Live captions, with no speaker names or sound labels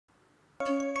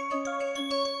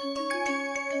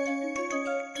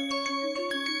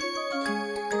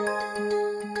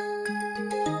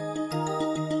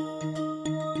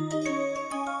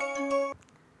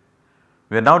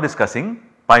We are now discussing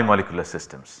pi-molecular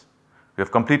systems. We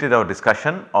have completed our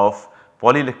discussion of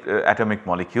polyatomic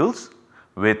molecules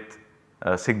with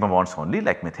sigma bonds only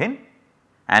like methane,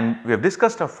 and we have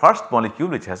discussed our first molecule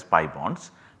which has pi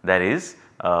bonds, that is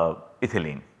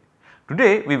ethylene.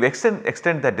 Today we will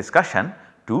extend that discussion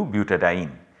to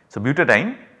butadiene. So,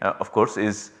 butadiene of course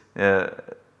is a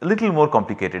little more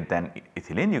complicated than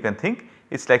ethylene. You can think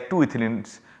it is like two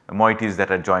ethylene moieties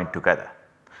that are joined together.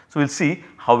 So, we will see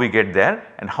how we get there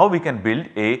and how we can build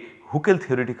a Hückel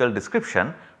theoretical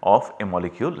description of a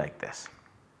molecule like this.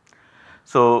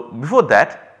 So, before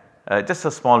that just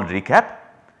a small recap.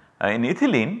 In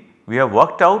ethylene we have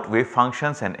worked out wave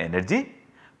functions and energy.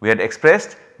 We had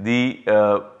expressed the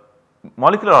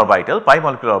molecular orbital, pi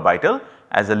molecular orbital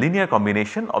as a linear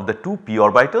combination of the two p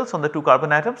orbitals on the two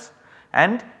carbon atoms,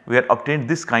 and we had obtained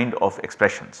this kind of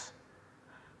expressions.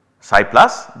 Psi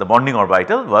plus, the bonding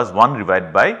orbital, was 1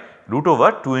 divided by root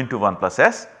over 2 into 1 plus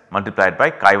s multiplied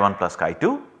by chi 1 plus chi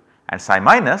 2, and psi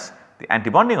minus, the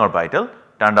antibonding orbital,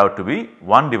 turned out to be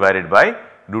 1 divided by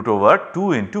root over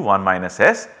 2 into 1 minus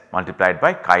s multiplied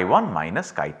by chi 1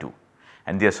 minus chi 2,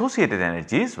 and the associated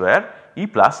energies were E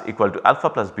plus equal to alpha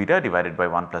plus beta divided by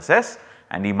 1 plus s,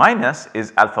 and E minus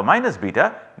is alpha minus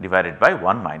beta divided by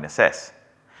 1 minus s.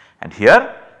 And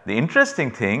here the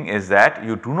interesting thing is that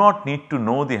you do not need to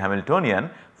know the Hamiltonian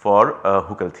for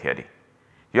Hückel theory.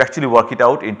 You actually work it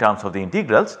out in terms of the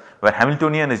integrals, where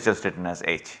Hamiltonian is just written as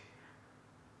h.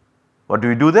 What do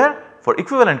we do there? For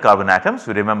equivalent carbon atoms,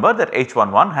 we remember that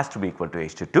H11 has to be equal to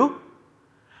H22.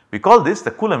 We call this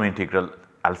the Coulomb integral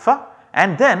alpha,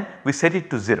 and then we set it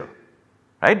to 0,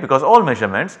 right, because all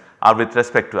measurements are with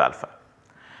respect to alpha.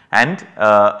 And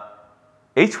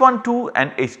H12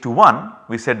 and H21,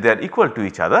 we said they are equal to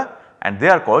each other and they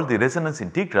are called the resonance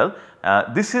integral.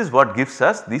 This is what gives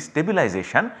us the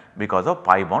stabilization because of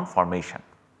pi bond formation.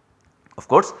 Of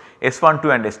course,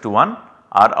 S12 and S21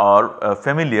 are our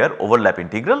familiar overlap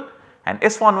integral, and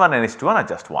S11 and S21 are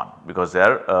just 1 because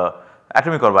their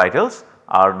atomic orbitals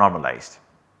are normalized.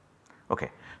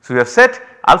 Okay. So, we have set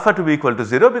alpha to be equal to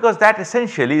 0 because that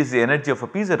essentially is the energy of a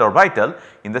pz orbital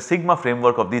in the sigma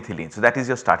framework of the ethylene. So, that is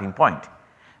your starting point,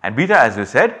 and beta, as we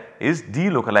said, is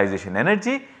delocalization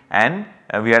energy, and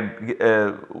we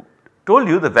had told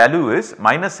you the value is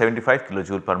minus 75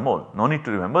 kilojoule per mole. No need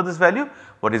to remember this value.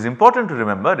 What is important to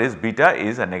remember is beta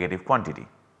is a negative quantity,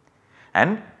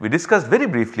 and we discussed very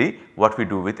briefly what we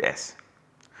do with S.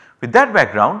 With that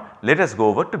background, let us go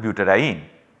over to butadiene.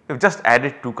 We have just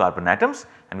added 2 carbon atoms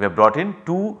and we have brought in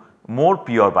 2 more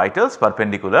p orbitals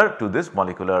perpendicular to this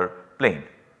molecular plane.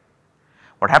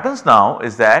 What happens now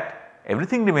is that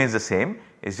everything remains the same,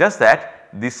 it is just that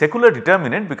the secular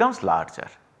determinant becomes larger.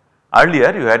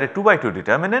 Earlier you had a 2 by 2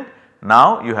 determinant,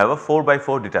 now you have a 4 by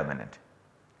 4 determinant.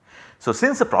 So,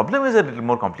 since the problem is a little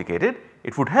more complicated,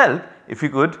 it would help if you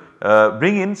could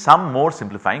bring in some more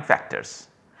simplifying factors,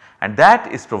 and that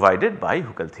is provided by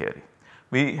Hückel theory.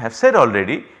 We have said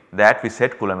already that we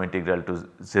set Coulomb integral to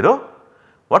 0.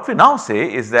 What we now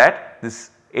say is that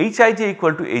this Hij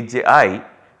equal to Hji,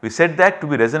 we set that to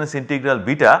be resonance integral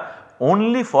beta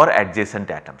only for adjacent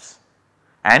atoms,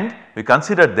 and we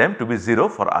consider them to be 0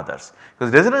 for others,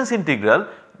 because resonance integral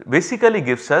basically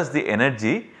gives us the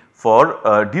energy for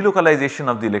delocalization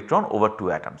of the electron over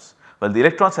 2 atoms. Well, the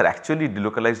electrons are actually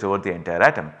delocalized over the entire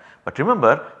atom, but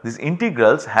remember these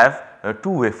integrals have 2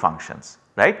 wave functions,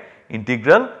 right.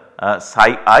 Integral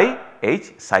psi I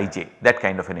h psi j, that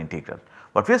kind of an integral.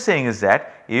 What we are saying is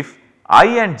that if I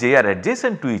and j are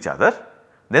adjacent to each other,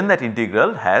 then that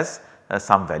integral has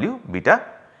some value beta.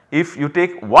 If you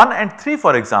take 1 and 3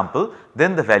 for example,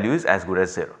 then the value is as good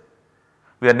as 0.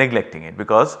 We are neglecting it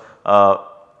because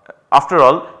after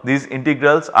all these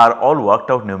integrals are all worked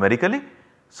out numerically.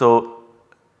 So,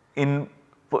 in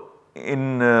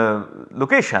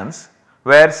locations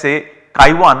where say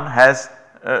chi 1 has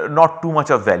not too much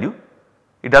of value,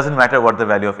 it does not matter what the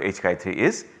value of h chi 3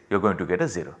 is, you are going to get a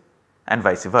 0, and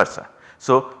vice versa.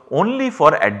 So, only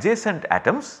for adjacent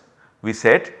atoms we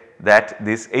said that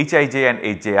this Hij and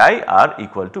Hji are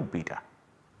equal to beta.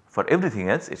 For everything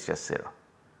else it is just 0,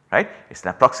 right. It is an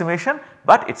approximation,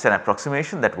 but it is an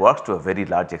approximation that works to a very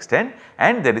large extent,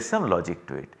 and there is some logic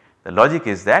to it. The logic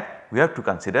is that we have to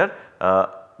consider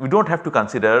we do not have to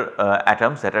consider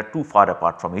atoms that are too far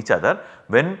apart from each other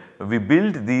when we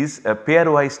build these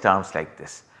pairwise terms like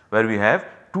this, where we have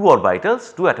 2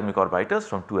 orbitals, 2 atomic orbitals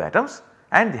from 2 atoms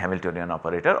and the Hamiltonian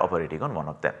operator operating on one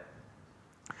of them.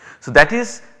 So, that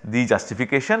is the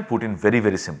justification put in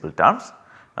very simple terms.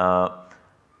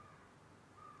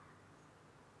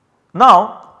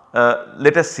 Now,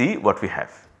 let us see what we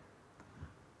have.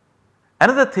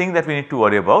 Another thing that we need to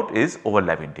worry about is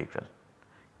overlap integral.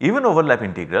 Even overlap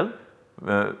integral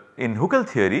in Hückel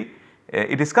theory,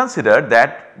 it is considered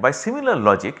that by similar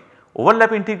logic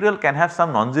overlap integral can have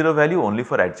some non-zero value only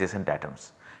for adjacent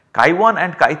atoms. Chi1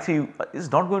 and Chi3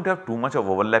 is not going to have too much of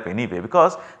overlap anyway,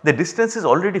 because the distance is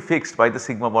already fixed by the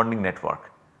sigma bonding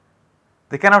network.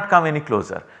 They cannot come any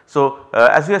closer. So,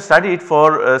 as we have studied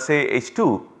for say H2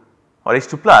 or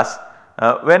H2 plus,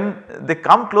 when they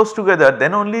come close together,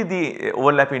 then only the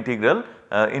overlap integral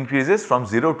increases from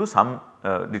 0 to some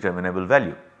determinable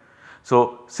value.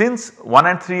 So, since 1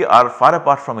 and 3 are far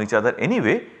apart from each other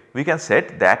anyway, we can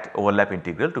set that overlap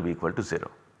integral to be equal to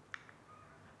 0.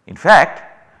 In fact,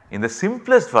 in the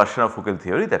simplest version of Hückel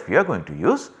theory that we are going to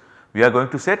use, we are going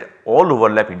to set all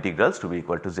overlap integrals to be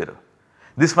equal to 0.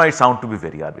 This might sound to be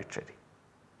very arbitrary,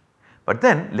 but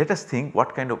then let us think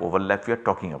what kind of overlap we are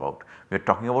talking about. We are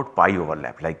talking about pi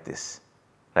overlap like this,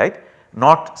 right,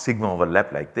 not sigma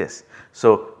overlap like this.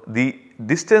 So, the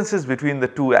distances between the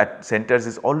two at centers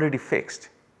is already fixed,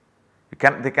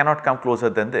 they cannot come closer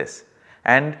than this,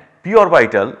 and p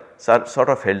orbitals are sort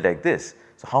of held like this.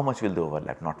 So, how much will they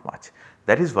overlap? Not much.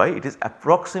 That is why it is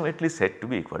approximately set to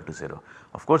be equal to 0.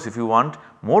 Of course, if you want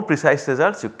more precise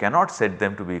results, you cannot set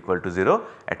them to be equal to 0,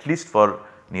 at least for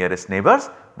nearest neighbors,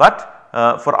 but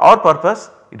for our purpose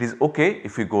it is okay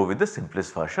if we go with the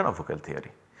simplest version of Hückel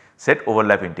theory. Set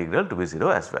overlap integral to be 0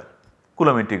 as well.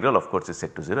 Coulomb integral of course is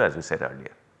set to 0 as we said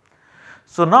earlier.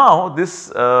 So, now this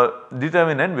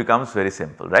determinant becomes very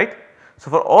simple, right. So,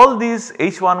 for all these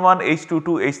H11, H22,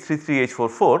 H33,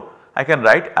 H44, I can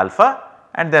write alpha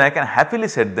and then I can happily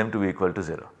set them to be equal to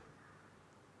 0.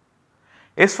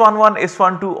 S11,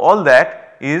 S12, all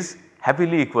that is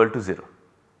happily equal to 0.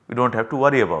 We do not have to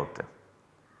worry about them.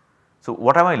 So,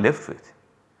 what am I left with?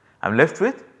 I am left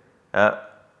with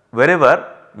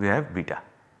wherever we have beta.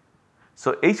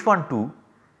 So, H12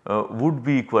 would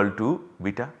be equal to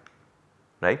beta,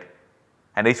 right,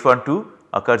 and H12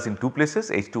 occurs in two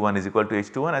places, H21 is equal to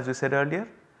H21 as we said earlier.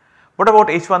 What about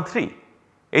H13?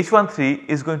 H13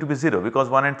 is going to be 0 because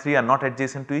 1 and 3 are not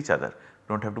adjacent to each other,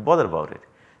 do not have to bother about it.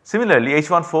 Similarly,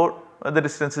 H14 the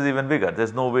distance is even bigger, there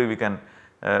is no way we can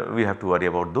we have to worry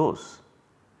about those.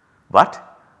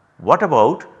 But what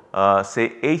about say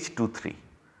H23?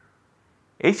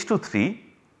 H23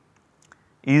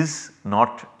 is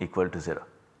not equal to 0.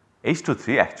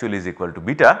 H23 actually is equal to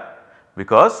beta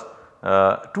because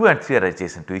 2 and 3 are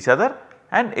adjacent to each other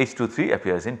and H23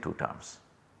 appears in 2 terms.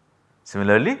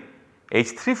 Similarly,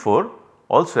 H34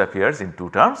 also appears in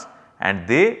 2 terms and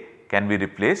they can be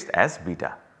replaced as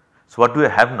beta. So, what do I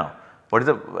have now? What is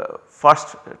the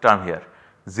first term here?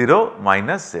 0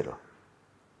 minus 0.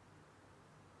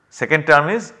 Second term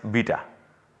is beta,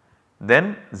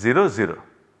 then 0 0.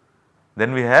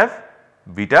 Then we have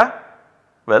beta,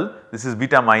 well this is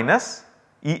beta minus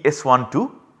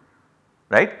ES12,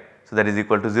 right. So, that is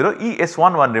equal to 0.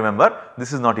 ES11, remember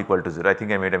this is not equal to 0, I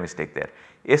think I made a mistake there.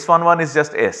 S11 is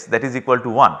just S, that is equal to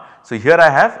 1. So, here I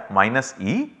have minus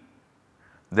E,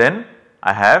 then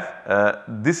I have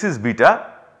this is beta.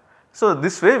 So,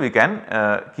 this way we can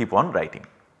keep on writing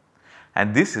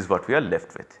and this is what we are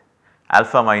left with,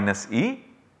 alpha minus E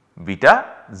beta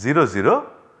 0 0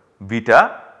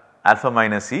 beta alpha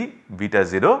minus E beta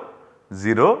 0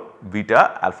 0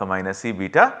 beta alpha minus E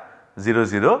beta 0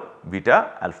 0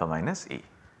 beta alpha minus E,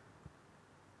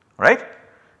 right.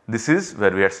 This is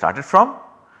where we had started from.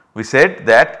 We said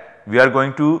that we are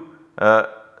going to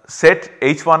set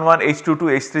H11, H22,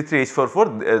 H33,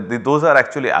 H44, those are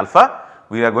actually alpha,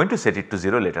 we are going to set it to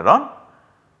 0 later on.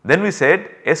 Then we said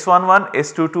S11,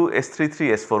 S22,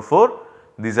 S33, S44,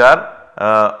 these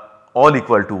are all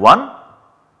equal to 1.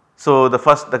 So, the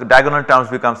diagonal terms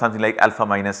become something like alpha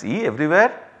minus E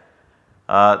everywhere.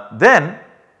 Then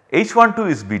H12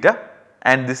 is beta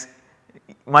and this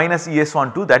minus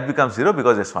ES12 that becomes 0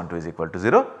 because S12 is equal to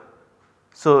 0.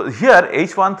 So, here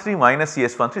H13 minus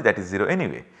ES13 that is 0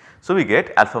 anyway. So, we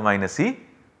get alpha minus E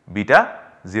beta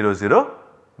 0 0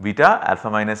 beta alpha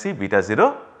minus E beta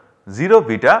 0 0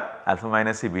 beta alpha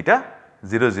minus E beta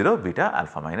 0 0 beta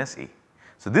alpha minus E.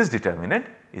 So, this determinant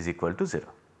is equal to 0,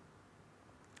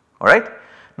 alright.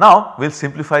 Now, we will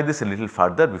simplify this a little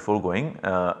further before going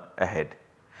ahead.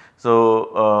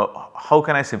 So, how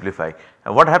can I simplify?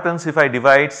 What happens if I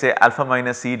divide say alpha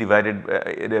minus E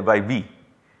divided by B?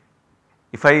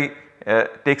 If I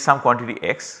take some quantity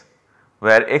x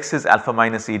where x is alpha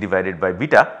minus E divided by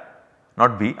beta,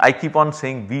 not B, I keep on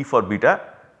saying B for beta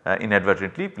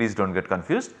inadvertently, please do not get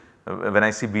confused. When I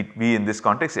see B in this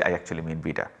context I actually mean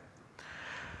beta.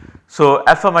 So,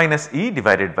 alpha minus E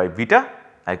divided by beta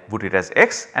I put it as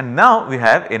x, and now we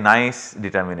have a nice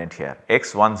determinant here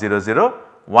x 1 0 0,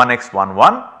 1 x 1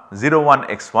 1, 0 1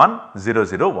 x 1, 0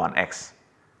 0 1 x,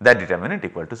 that determinant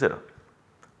equal to 0.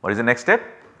 What is the next step?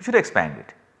 We should expand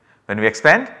it. When we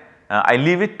expand, I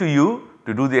leave it to you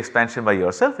to do the expansion by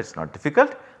yourself, it is not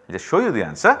difficult. I just show you the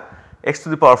answer, x to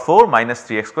the power 4 minus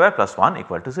 3x square plus 1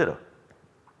 equal to 0.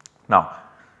 Now,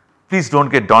 please do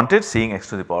not get daunted seeing x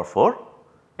to the power 4,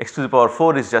 x to the power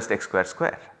 4 is just x square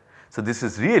square. So, this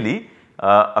is really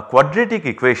a quadratic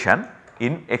equation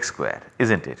in x square, is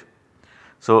not it?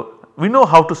 So, we know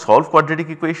how to solve quadratic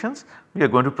equations, we are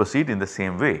going to proceed in the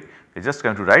same way. We are just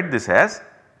going to write this as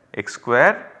x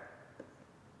square,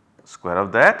 square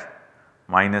of that,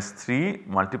 minus 3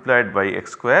 multiplied by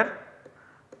x square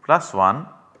plus 1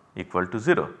 equal to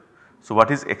 0. So,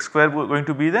 what is x square going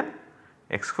to be then?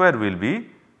 X square will be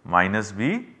minus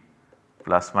b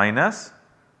plus minus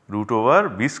root over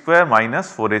b square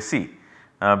minus 4ac.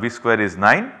 B square is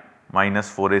 9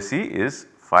 minus 4ac is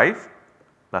 5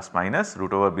 plus minus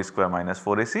root over b square minus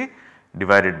 4ac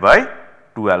divided by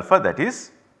 2 alpha, that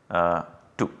is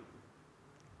 2.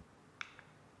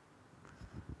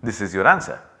 This is your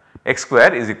answer. X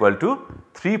square is equal to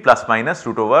 3 plus minus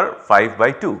root over 5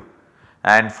 by 2,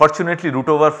 and fortunately root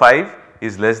over 5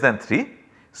 is less than 3.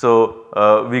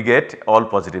 So, we get all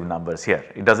positive numbers here.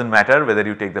 It does not matter whether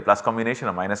you take the plus combination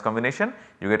or minus combination,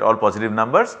 you get all positive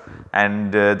numbers,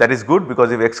 and that is good,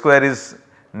 because if x square is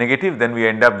negative, then we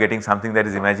end up getting something that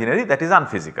is imaginary, that is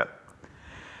unphysical.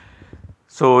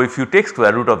 So, if you take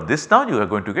square root of this now, you are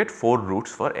going to get 4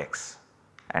 roots for x,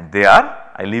 and they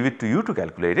are, I leave it to you to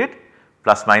calculate it,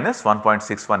 plus minus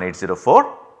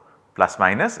 1.61804 plus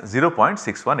minus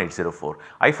 0.61804.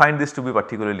 I find this to be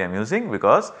particularly amusing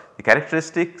because the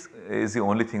characteristics is the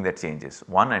only thing that changes,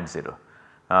 1 and 0.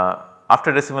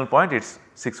 After decimal point it is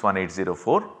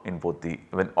 61804 in both the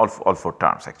all 4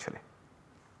 terms actually.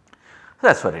 So,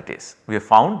 that is what it is. We have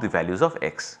found the values of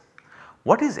x.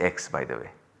 What is x by the way?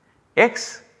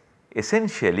 X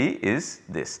essentially is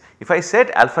this. If I set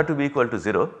alpha to be equal to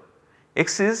 0,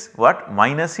 x is what?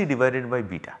 Minus e divided by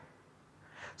beta.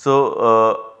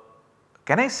 So,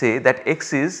 can I say that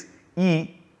x is E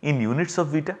in units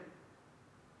of beta?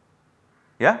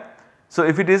 Yeah. So,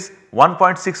 if it is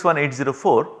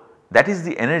 1.61804, that is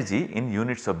the energy in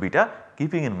units of beta,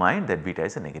 keeping in mind that beta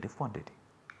is a negative quantity.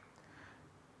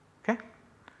 Okay.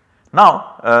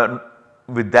 Now,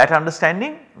 with that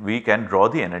understanding we can draw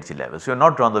the energy levels. We have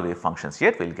not drawn the wave functions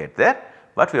yet, we will get there,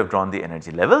 but we have drawn the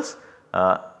energy levels.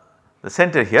 The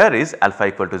center here is alpha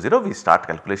equal to 0, we start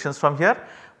calculations from here.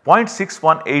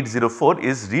 0.61804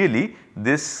 is really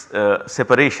this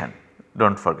separation, do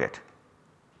not forget.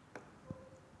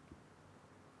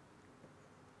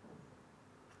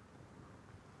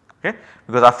 Okay,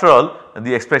 because after all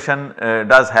the expression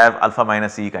does have alpha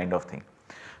minus e kind of thing.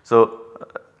 So,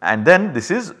 and then this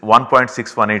is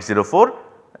 1.61804,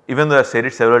 even though I have said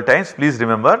it several times, please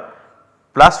remember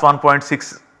plus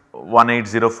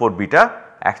 1.61804 beta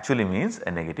actually means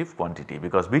a negative quantity,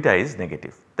 because beta is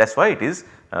negative, that is why it is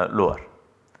lower.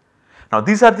 Now,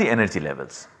 these are the energy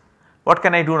levels. What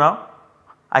can I do now?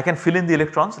 I can fill in the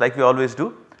electrons like we always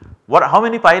do. How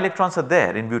many pi electrons are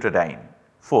there in butadiene?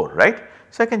 4, right.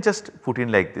 So, I can just put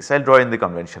in like this, I will draw in the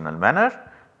conventional manner,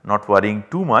 not worrying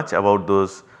too much about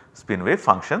those spin wave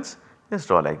functions, just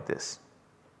draw like this.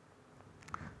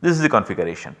 This is the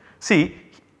configuration. See,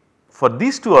 for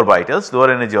these 2 orbitals,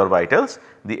 lower energy orbitals,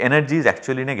 the energy is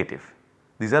actually negative.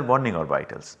 These are bonding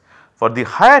orbitals. For the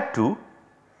higher 2,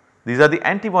 these are the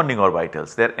anti-bonding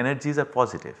orbitals, their energies are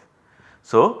positive.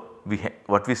 So,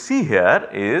 what we see here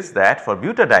is that for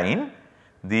butadiene,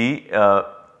 the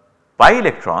pi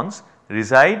electrons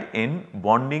reside in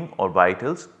bonding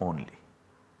orbitals only,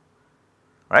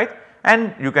 right,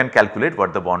 and you can calculate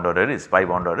what the bond order is. Pi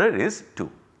bond order is 2,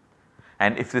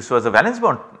 and if this was a valence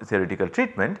bond theoretical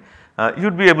treatment, you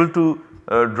would be able to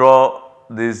draw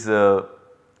these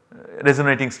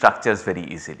resonating structures very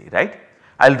easily, right.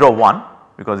 I will draw one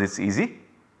because it is easy.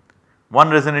 One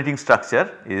resonating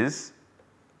structure is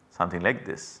something like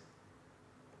this,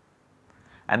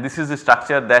 and this is the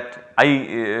structure that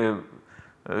I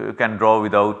can draw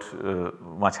without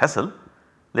much hassle.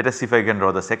 Let us see if I can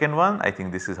draw the second one. I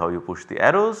think this is how you push the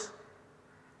arrows.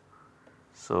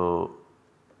 So,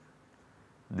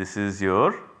 this is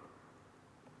your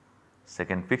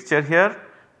second picture here.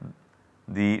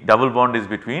 The double bond is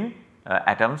between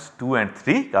atoms 2 and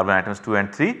 3, carbon atoms 2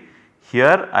 and 3.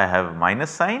 Here I have minus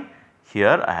sign,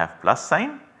 here I have plus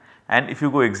sign, and if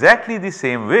you go exactly the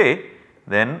same way,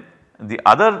 then the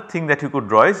other thing that you could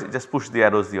draw is just push the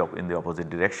arrows in the opposite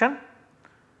direction.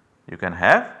 You can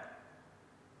have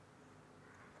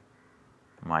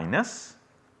minus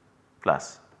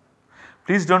plus.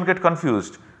 Please do not get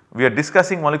confused. We are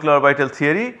discussing molecular orbital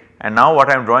theory and now what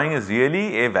I am drawing is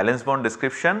really a valence bond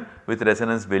description with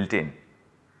resonance built in.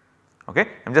 Okay.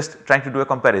 I am just trying to do a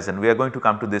comparison, we are going to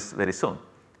come to this very soon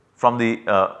from the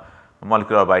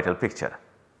molecular orbital picture.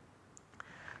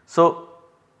 So,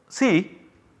 see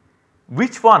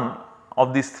which one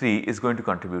of these three is going to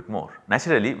contribute more.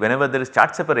 Naturally, whenever there is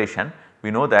charge separation,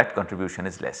 we know that contribution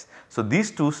is less. So,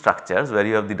 these two structures where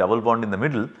you have the double bond in the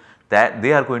middle, that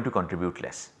they are going to contribute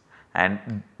less,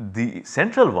 and the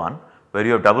central one where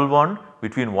you have double bond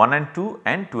between 1 and 2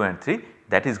 and 2 and 3,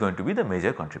 that is going to be the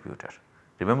major contributor.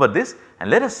 Remember this and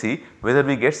let us see whether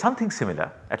we get something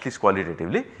similar at least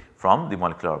qualitatively from the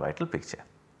molecular orbital picture.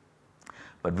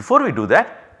 But before we do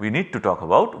that, we need to talk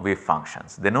about wave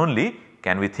functions, then only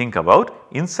can we think about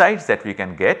insights that we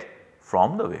can get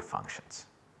from the wave functions.